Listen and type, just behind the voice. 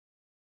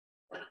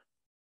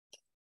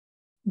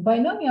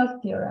Binomial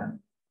theorem.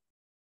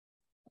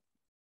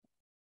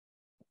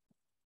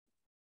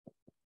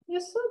 You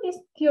saw this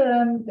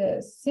theorem,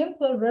 the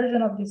simpler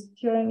version of this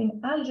theorem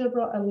in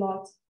algebra a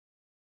lot.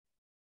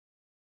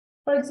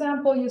 For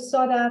example, you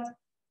saw that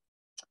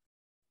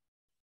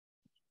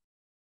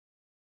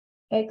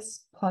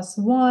x plus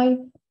y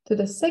to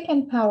the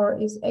second power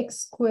is x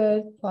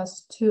squared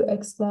plus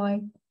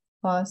 2xy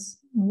plus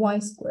y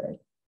squared.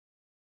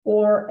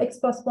 Or x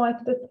plus y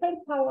to the third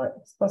power,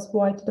 x plus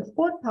y to the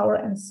fourth power,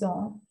 and so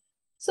on.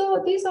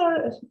 So these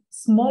are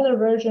smaller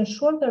versions,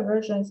 shorter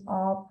versions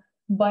of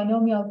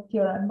binomial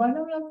theorem.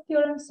 Binomial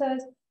theorem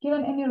says,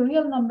 given any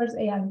real numbers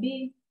a and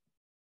b,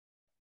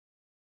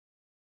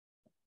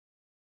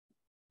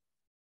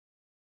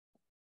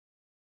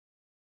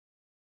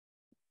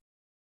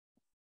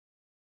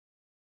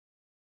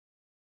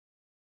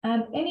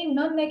 and any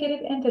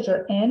non-negative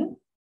integer n,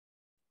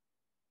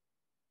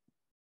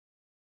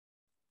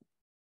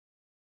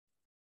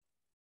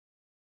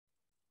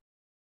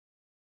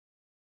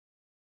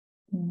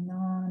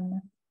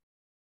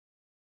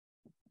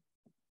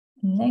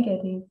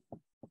 non-negative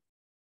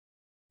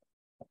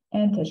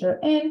integer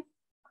n,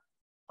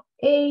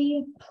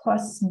 a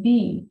plus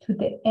b to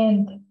the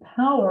nth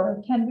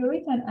power can be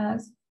written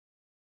as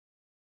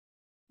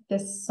the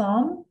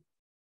sum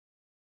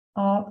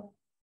of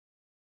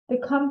the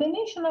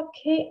combination of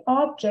k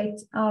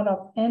objects out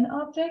of n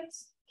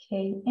objects,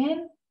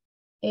 kn,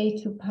 a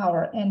to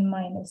power n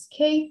minus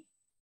k,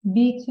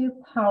 b to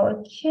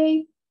power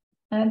k,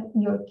 and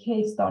your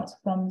k starts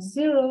from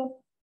 0,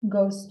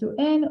 goes to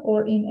n,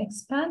 or in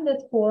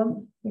expanded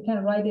form, you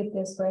can write it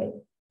this way.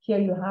 Here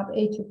you have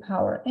a to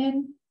power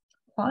n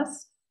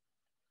plus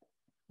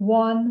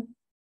 1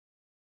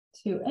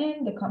 to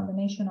n, the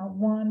combination of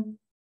 1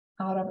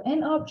 out of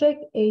n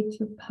object, a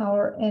to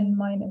power n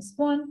minus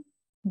 1,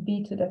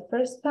 b to the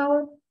first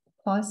power,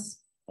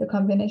 plus the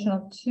combination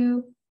of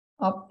 2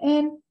 of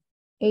n,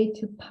 a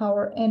to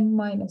power n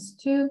minus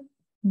 2,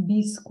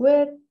 b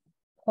squared,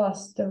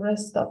 plus the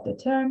rest of the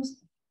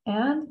terms.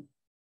 And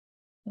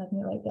let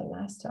me write the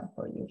last term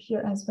for you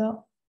here as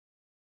well.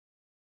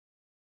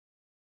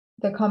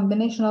 The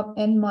combination of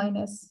n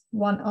minus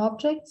 1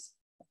 objects,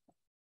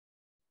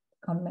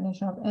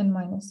 combination of n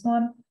minus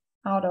 1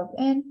 out of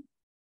n,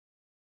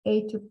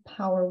 a to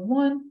power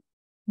 1,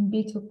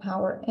 b to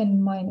power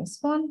n minus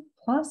 1,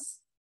 plus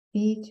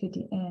b to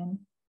the n.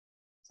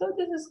 So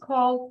this is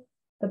called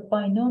the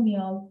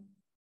binomial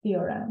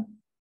theorem.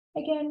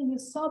 Again, you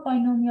saw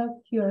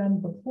binomial theorem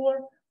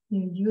before.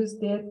 You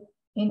used it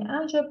in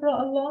algebra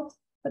a lot,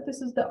 but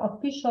this is the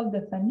official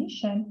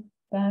definition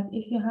that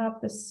if you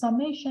have the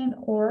summation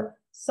or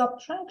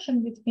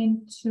subtraction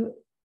between two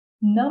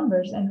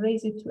numbers and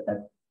raise it to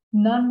a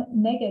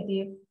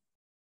non-negative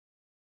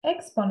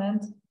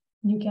exponent,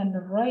 you can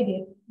write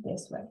it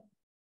this way.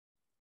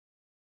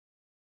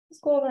 Let's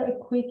go over a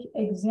quick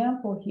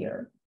example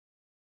here.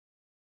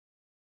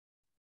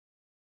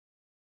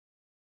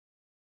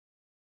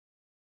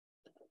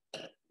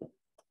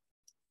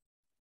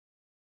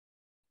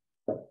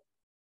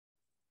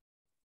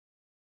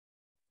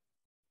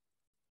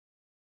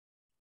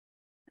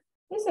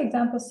 This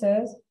example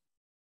says,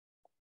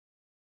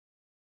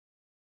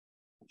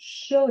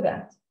 show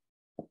that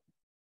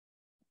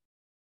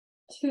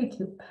 2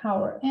 to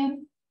power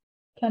n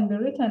can be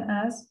written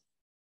as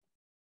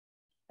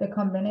the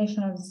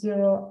combination of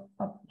 0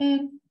 of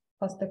n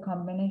plus the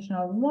combination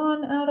of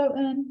 1 out of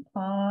n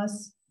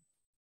plus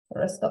the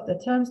rest of the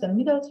terms, the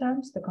middle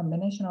terms, the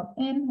combination of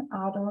n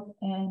out of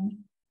n.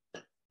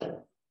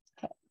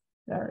 Okay,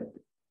 very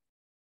good.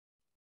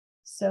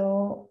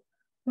 So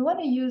we want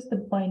to use the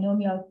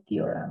binomial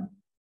theorem.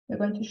 We're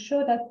going to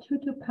show that 2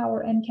 to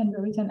power n can be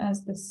written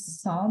as the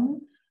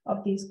sum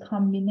of these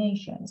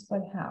combinations.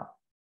 But how?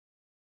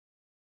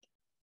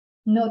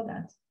 Note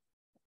that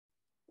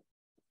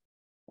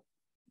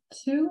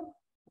 2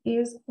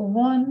 is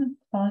 1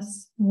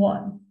 plus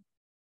 1.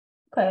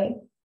 Okay,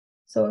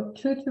 so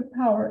 2 to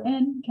power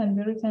n can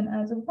be written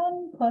as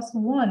 1 plus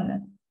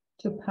 1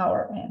 to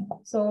power n.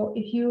 So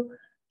if you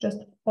just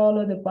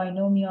follow the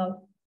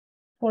binomial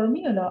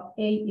formula,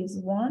 a is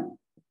 1,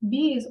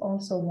 b is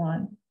also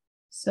 1.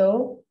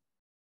 So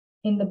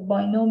in the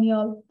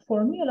binomial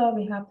formula,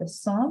 we have the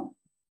sum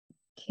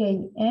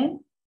kn,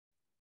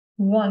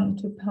 1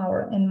 to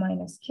power n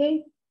minus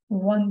k,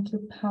 1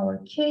 to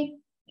power k,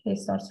 k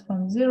starts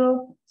from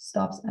 0,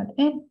 stops at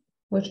n,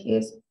 which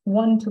is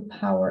 1 to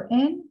power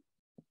n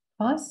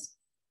plus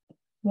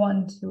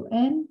 1 to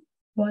n,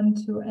 1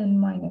 to n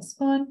minus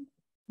 1,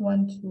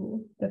 1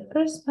 to the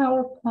first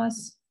power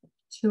plus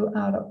 2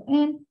 out of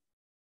n,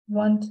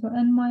 1 to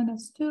n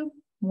minus 2,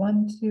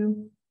 1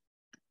 to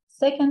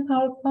second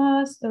power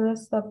plus the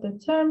rest of the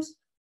terms.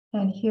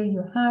 And here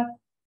you have,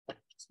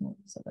 just move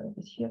this a little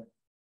bit here,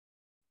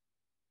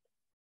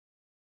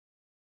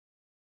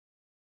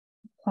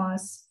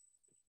 plus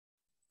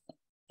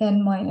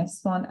n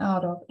minus 1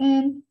 out of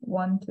n,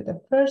 1 to the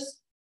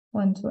first,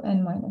 1 to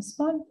n minus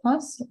 1,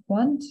 plus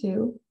 1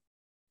 to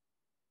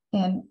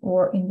n,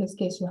 or in this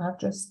case, you have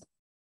just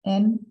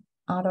n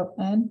out of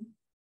n,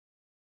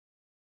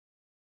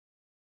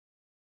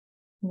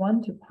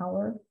 1 to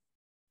power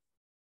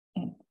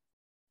n.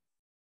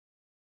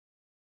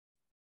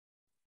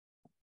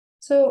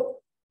 So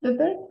the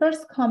very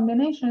first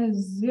combination is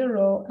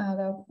 0 out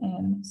of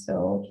n.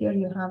 So here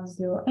you have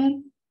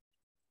 0n.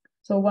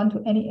 So 1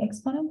 to any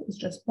exponent is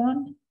just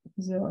 1,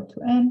 0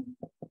 to n,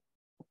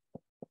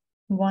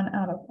 1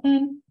 out of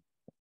n,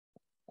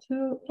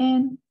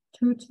 2n,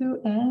 2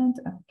 to n,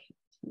 okay,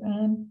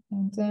 2n,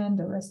 and then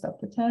the rest of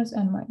the terms,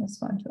 n minus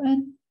 1 to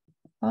n,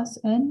 plus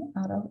n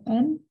out of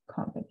n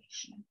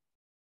combination.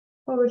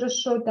 So we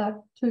just showed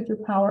that 2 to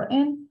power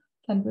n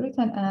can be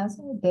written as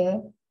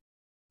the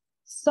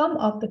sum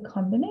of the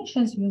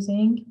combinations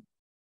using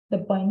the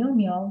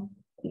binomial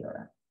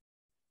theorem.